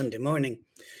Monday morning.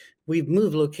 We've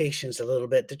moved locations a little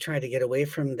bit to try to get away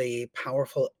from the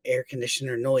powerful air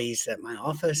conditioner noise at my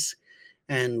office.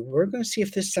 And we're going to see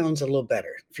if this sounds a little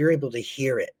better, if you're able to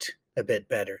hear it a bit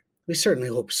better. We certainly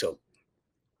hope so.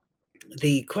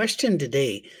 The question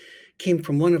today came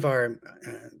from one of our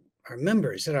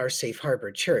members at our Safe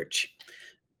Harbor Church.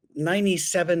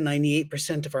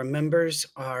 98% of our members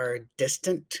are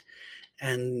distant,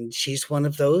 and she's one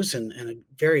of those, and a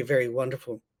very, very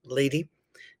wonderful lady.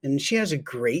 And she has a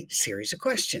great series of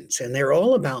questions, and they're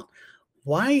all about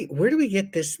where do we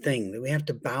get this thing that we have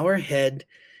to bow our head,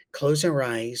 close our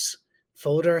eyes,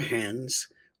 fold our hands,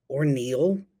 or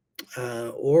kneel,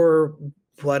 or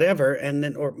whatever, and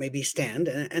then, or maybe stand.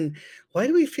 And why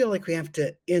do we feel like we have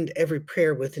to end every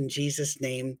prayer with "in Jesus'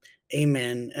 name,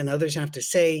 amen," and others have to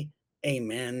say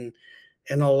amen,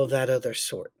 and all of that other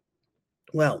sort?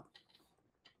 Well,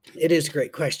 it is a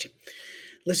great question.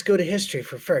 Let's go to history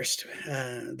for first,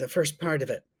 the first part of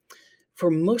it.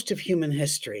 For most of human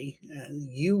history,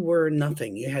 you were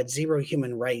nothing. You had zero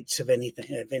human rights of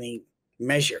anything, of any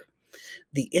measure.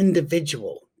 The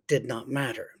individual did not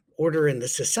matter. Order in the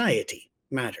society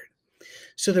mattered.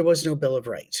 So there was no Bill of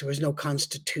Rights. There was no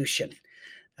Constitution.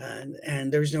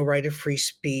 And there was no right of free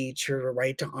speech or a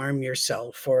right to arm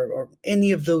yourself or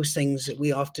any of those things that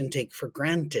we often take for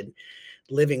granted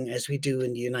living as we do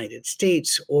in the United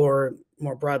States, or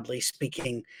more broadly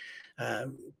speaking,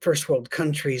 first world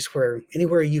countries where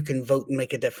anywhere you can vote and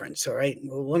make a difference, all right?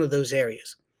 Well, one of those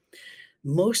areas.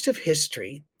 Most of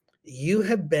history, you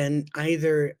have been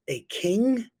either a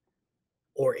king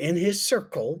or in his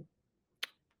circle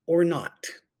or not.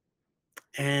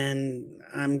 And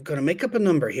I'm going to make up a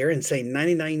number here and say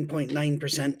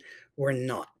 99.9% were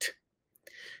not.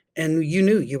 And you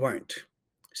knew you weren't.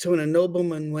 So when a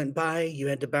nobleman went by, you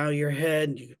had to bow your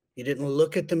head. You didn't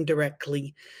look at them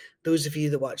directly. Those of you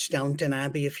that watched Downton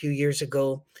Abbey a few years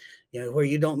ago, where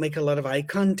you don't make a lot of eye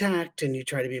contact and you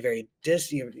try to be very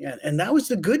and that was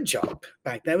the good job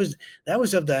back. That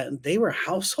was of the, they were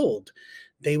household.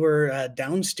 They were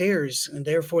downstairs, and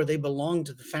therefore they belonged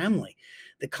to the family.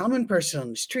 The common person on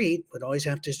the street would always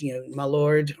have to, my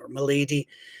lord or my lady,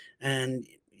 and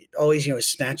always,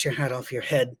 snatch your hat off your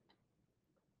head.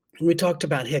 And we talked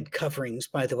about head coverings,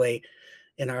 by the way,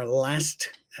 in our last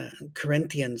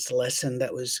Corinthians lesson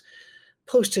that was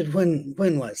posted. When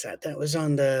was that? That was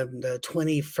on the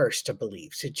 21st, I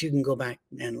believe. So you can go back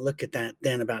and look at that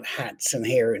then, about hats and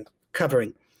hair and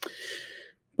covering.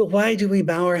 But why do we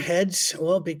bow our heads?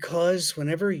 Well, because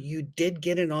whenever you did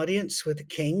get an audience with a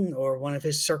king or one of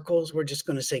his circles, we're just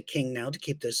going to say king now to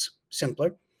keep this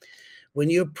simpler. When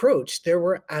you approached, there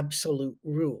were absolute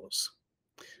rules.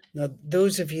 Now,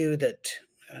 those of you that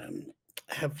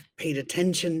have paid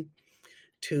attention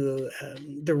to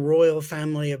the royal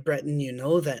family of Britain, you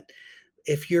know that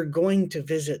if you're going to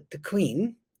visit the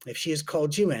Queen, if she has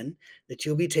called you in, that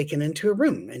you'll be taken into a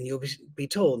room and you'll be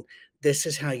told, this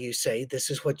is how you say, this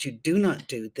is what you do not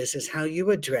do, this is how you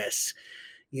address,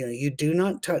 you do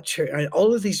not touch her,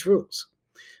 all of these rules.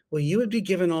 Well, you would be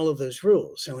given all of those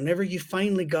rules. And whenever you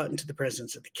finally got into the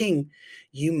presence of the king,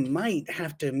 you might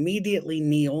have to immediately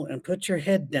kneel and put your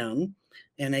head down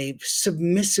in a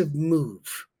submissive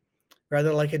move,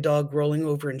 rather like a dog rolling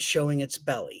over and showing its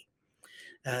belly.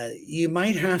 You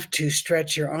might have to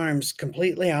stretch your arms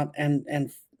completely out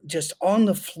and just on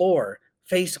the floor,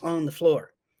 face on the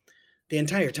floor the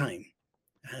entire time.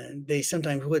 They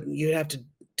sometimes wouldn't. You'd have to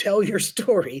tell your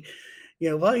story,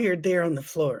 while you're there on the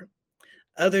floor.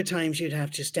 Other times you'd have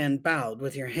to stand bowed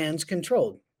with your hands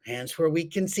controlled, hands where we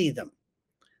can see them.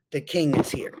 The king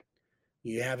is here.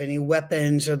 You have any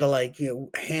weapons or the like,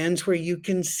 hands where you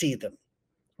can see them,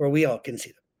 where we all can see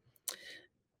them.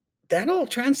 That all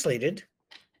translated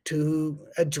to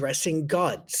addressing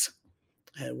gods.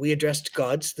 We addressed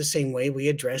gods the same way we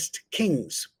addressed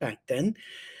kings back then,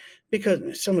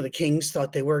 because some of the kings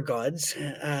thought they were gods.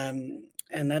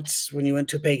 And that's when you went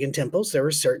to pagan temples, there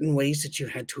were certain ways that you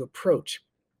had to approach.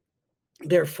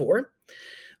 Therefore,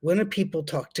 when a people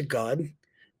talk to God,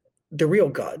 the real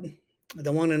God,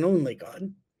 the one and only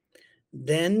God,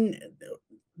 then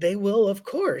they will, of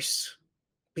course,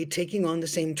 be taking on the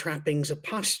same trappings of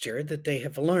posture that they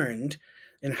have learned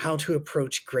in how to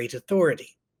approach great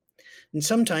authority. And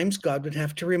sometimes God would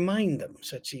have to remind them,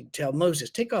 such he'd tell Moses,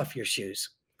 take off your shoes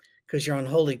because you're on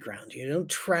holy ground. You don't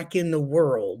track in the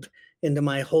world into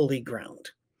my holy ground.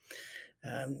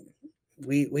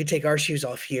 We take our shoes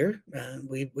off here.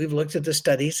 We've looked at the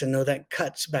studies and know that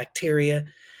cuts bacteria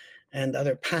and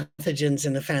other pathogens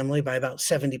in the family by about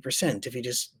 70% if you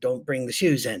just don't bring the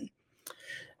shoes in.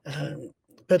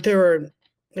 But there are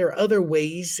There are other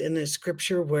ways in the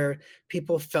scripture where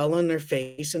people fell on their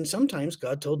face, and sometimes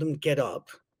God told them to get up,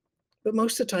 but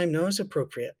most of the time, no is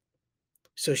appropriate.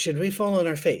 So, should we fall on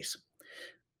our face?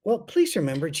 Well, please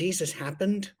remember Jesus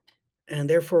happened, and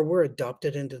therefore we're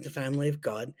adopted into the family of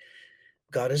God.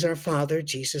 God is our Father,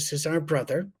 Jesus is our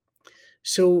brother.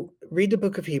 So, read the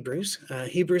book of Hebrews,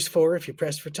 Hebrews 4, if you're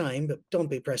pressed for time, but don't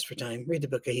be pressed for time. Read the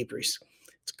book of Hebrews.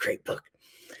 It's a great book.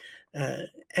 Uh,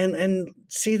 and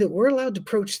see that we're allowed to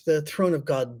approach the throne of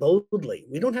God boldly.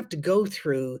 We don't have to go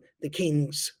through the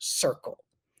king's circle.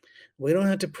 We don't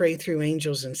have to pray through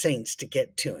angels and saints to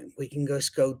get to him. We can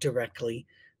just go directly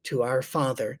to our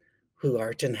Father who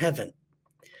art in heaven.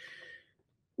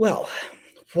 Well,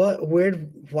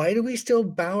 why do we still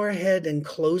bow our head and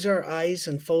close our eyes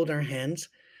and fold our hands?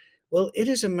 Well, it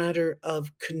is a matter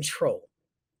of control.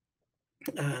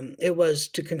 It was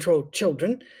to control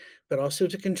children, but also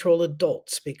to control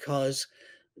adults, because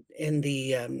in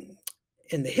the um,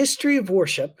 in the history of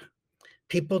worship,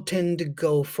 people tend to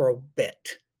go for a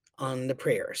bit on the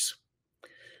prayers,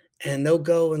 and they'll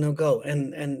go and they'll go.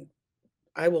 And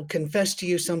I will confess to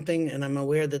you something, and I'm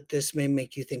aware that this may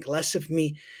make you think less of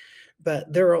me,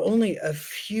 but there are only a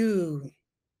few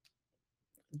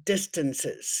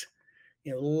distances,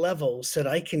 levels that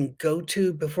I can go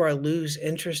to before I lose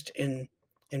interest in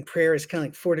prayer. It's kind of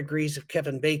like 4 degrees of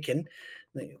Kevin Bacon.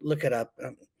 Look it up.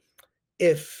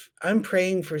 If I'm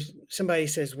praying for somebody,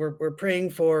 says we're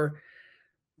praying for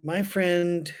my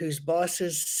friend whose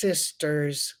boss's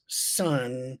sister's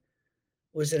son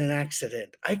was in an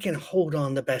accident, I can hold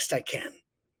on the best I can.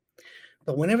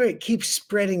 But whenever it keeps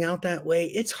spreading out that way,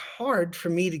 it's hard for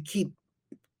me to keep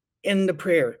in the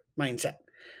prayer mindset.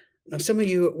 Now, some of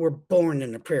you were born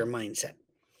in a prayer mindset.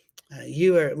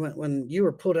 You are when you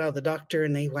were pulled out of the doctor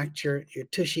and they whacked your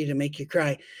tushy to make you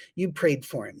cry, you prayed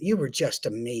for him. You were just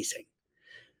amazing.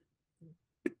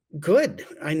 Good.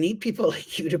 I need people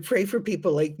like you to pray for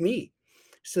people like me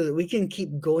so that we can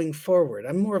keep going forward.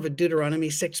 I'm more of a Deuteronomy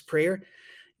 6 prayer.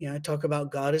 I talk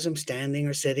about God as I'm standing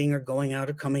or sitting or going out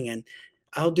or coming in.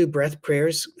 I'll do breath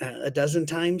prayers a dozen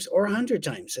times or 100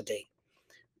 times a day,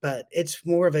 but it's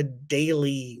more of a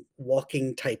daily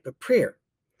walking type of prayer.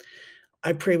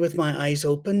 I pray with my eyes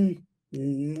open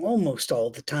almost all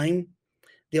the time.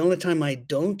 The only time I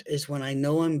don't is when I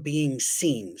know I'm being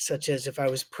seen, such as if I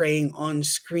was praying on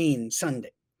screen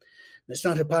Sunday. It's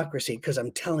not hypocrisy because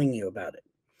I'm telling you about it.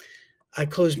 I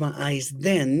close my eyes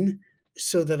then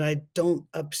so that I don't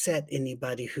upset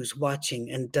anybody who's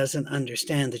watching and doesn't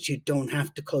understand that you don't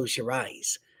have to close your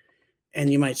eyes.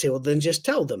 And you might say, well, then just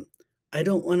tell them. I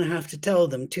don't want to have to tell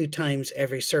them 2 times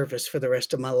every service for the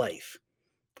rest of my life.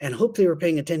 And hope they were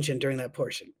paying attention during that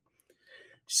portion.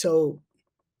 So,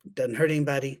 doesn't hurt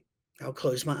anybody. I'll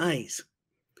close my eyes.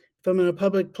 If I'm in a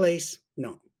public place,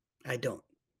 no, I don't.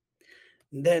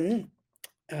 Then,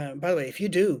 by the way, if you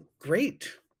do,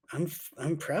 great.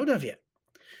 I'm proud of you.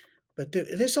 But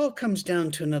this all comes down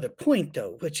to another point,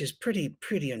 though, which is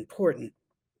pretty important.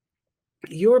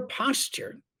 Your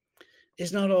posture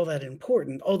is not all that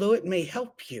important, although it may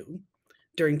help you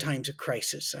during times of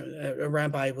crisis. A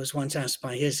rabbi was once asked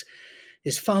by his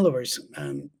followers,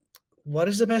 what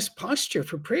is the best posture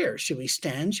for prayer? Should we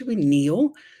stand? Should we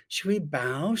kneel? Should we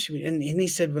bow? And he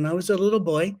said, when I was a little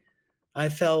boy, I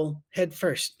fell head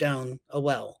first down a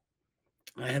well.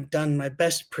 I have done my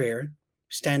best prayer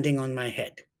standing on my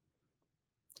head.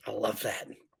 I love that.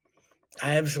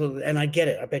 I absolutely, and I get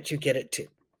it. I bet you get it too.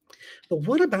 But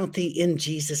what about the in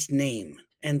Jesus' name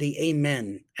and the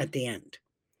amen at the end?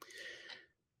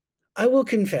 I will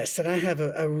confess that I have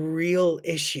a real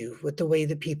issue with the way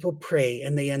that people pray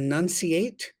and they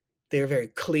enunciate. They're very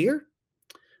clear.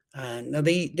 Now,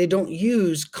 they don't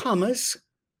use commas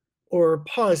or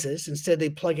pauses. Instead, they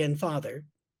plug in Father,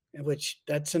 which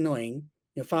that's annoying.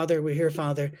 Father, we're here,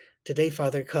 Father, today,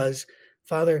 Father, because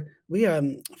Father,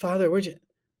 Father,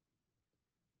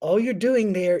 all you're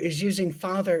doing there is using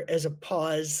Father as a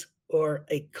pause or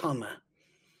a comma.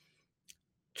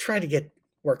 Try to get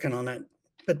working on that.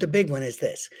 But the big one is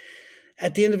this.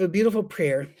 At the end of a beautiful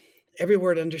prayer, every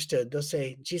word understood, they'll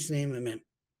say, Jesus' name, amen.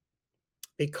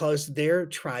 Because their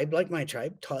tribe, like my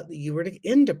tribe, taught that you were to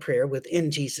end a prayer with in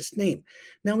Jesus' name.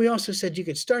 Now, we also said you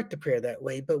could start the prayer that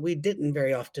way, but we didn't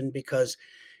very often because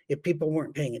if people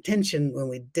weren't paying attention when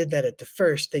we did that at the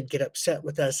first, they'd get upset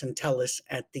with us and tell us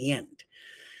at the end.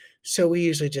 So we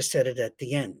usually just said it at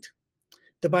the end.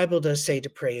 The Bible does say to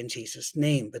pray in Jesus'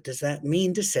 name, but does that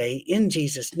mean to say in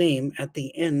Jesus' name at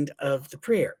the end of the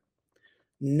prayer?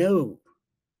 No.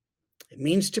 It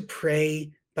means to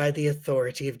pray by the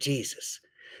authority of Jesus.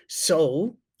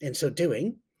 So, in so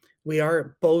doing, We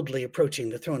are boldly approaching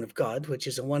the throne of God, which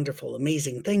is a wonderful,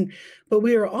 amazing thing, but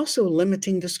we are also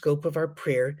limiting the scope of our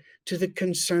prayer to the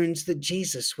concerns that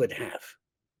Jesus would have.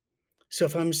 So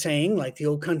if I'm saying, like the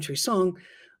old country song,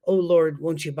 "Oh Lord,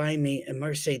 won't you buy me a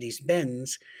Mercedes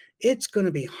Benz?" It's going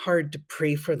to be hard to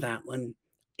pray for that one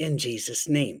in Jesus'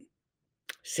 name.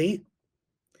 See?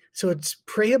 So it's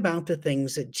pray about the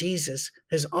things that Jesus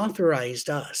has authorized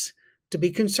us to be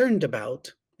concerned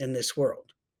about in this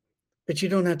world. But you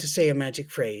don't have to say a magic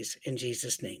phrase in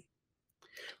Jesus' name.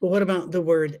 Well, what about the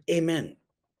word amen?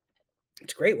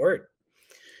 It's a great word.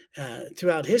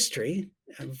 Throughout history,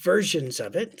 versions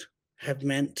of it have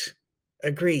meant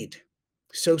agreed.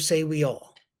 So say we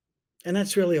all. And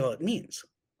that's really all it means.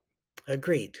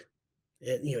 Agreed.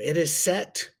 It is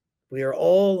set. We are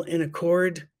all in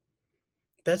accord.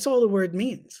 That's all the word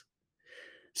means.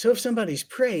 So if somebody's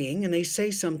praying and they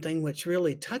say something which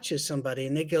really touches somebody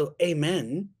and they go,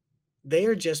 amen, they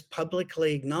are just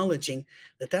publicly acknowledging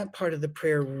that that part of the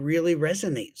prayer really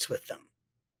resonates with them.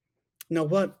 Now,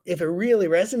 what if it really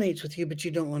resonates with you, but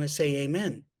you don't want to say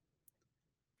amen?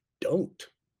 Don't.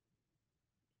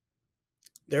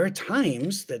 There are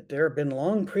times that there have been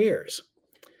long prayers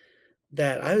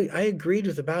that I agreed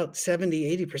with about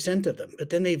 70, 80% of them, but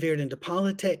then they veered into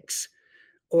politics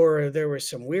or there was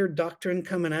some weird doctrine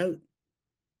coming out.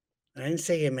 I didn't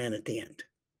say amen at the end.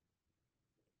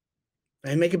 I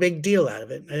didn't make a big deal out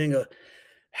of it. I didn't go,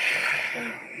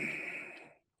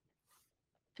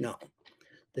 no,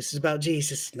 this is about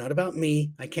Jesus, not about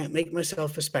me. I can't make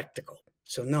myself a spectacle.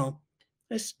 So no,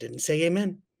 I just didn't say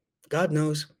amen. God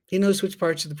knows. He knows which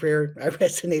parts of the prayer I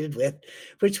resonated with,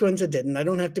 which ones I didn't. I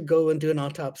don't have to go and do an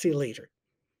autopsy later.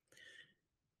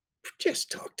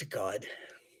 Just talk to God.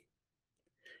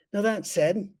 Now that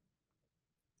said,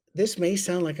 this may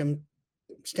sound like I'm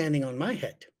standing on my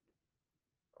head.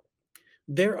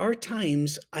 There are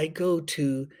times I go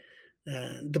to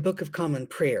the Book of Common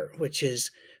Prayer, which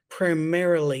is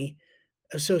primarily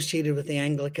associated with the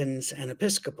Anglicans and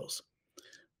Episcopals.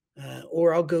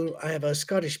 Or I have a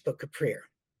Scottish Book of Prayer.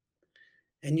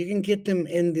 And you can get them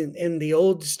in the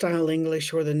old style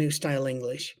English or the new style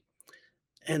English.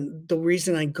 And the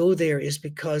reason I go there is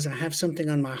because I have something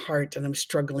on my heart and I'm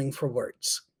struggling for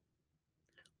words.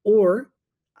 Or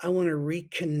I want to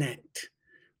reconnect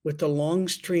with the long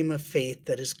stream of faith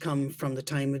that has come from the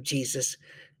time of Jesus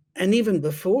and even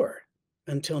before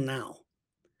until now.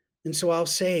 And so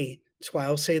that's why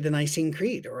I'll say the Nicene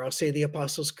Creed, or I'll say the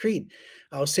Apostles' Creed.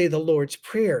 I'll say the Lord's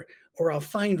Prayer, or I'll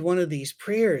find one of these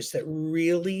prayers that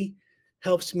really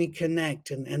helps me connect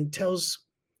and tells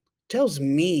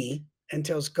me and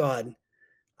tells God,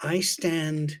 I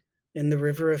stand in the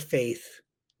river of faith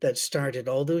that started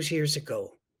all those years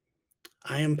ago.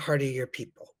 I am part of your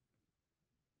people.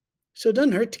 So it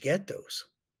doesn't hurt to get those.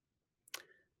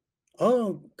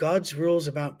 All God's rules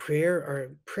about prayer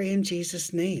are pray in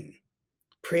Jesus' name.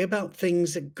 Pray about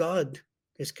things that God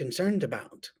is concerned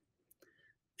about.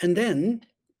 And then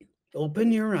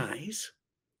open your eyes,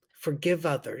 forgive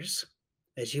others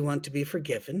as you want to be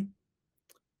forgiven,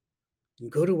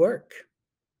 and go to work.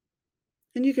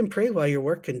 And you can pray while you're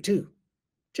working too.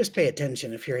 Just pay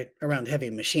attention if you're around heavy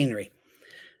machinery.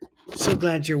 So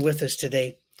glad you're with us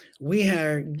today. We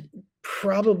are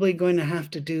probably going to have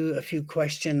to do a few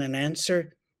question and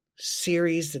answer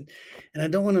series, and I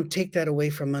don't want to take that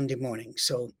away from Monday morning.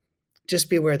 So just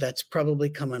be aware that's probably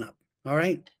coming up. All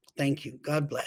right. Thank you. God bless.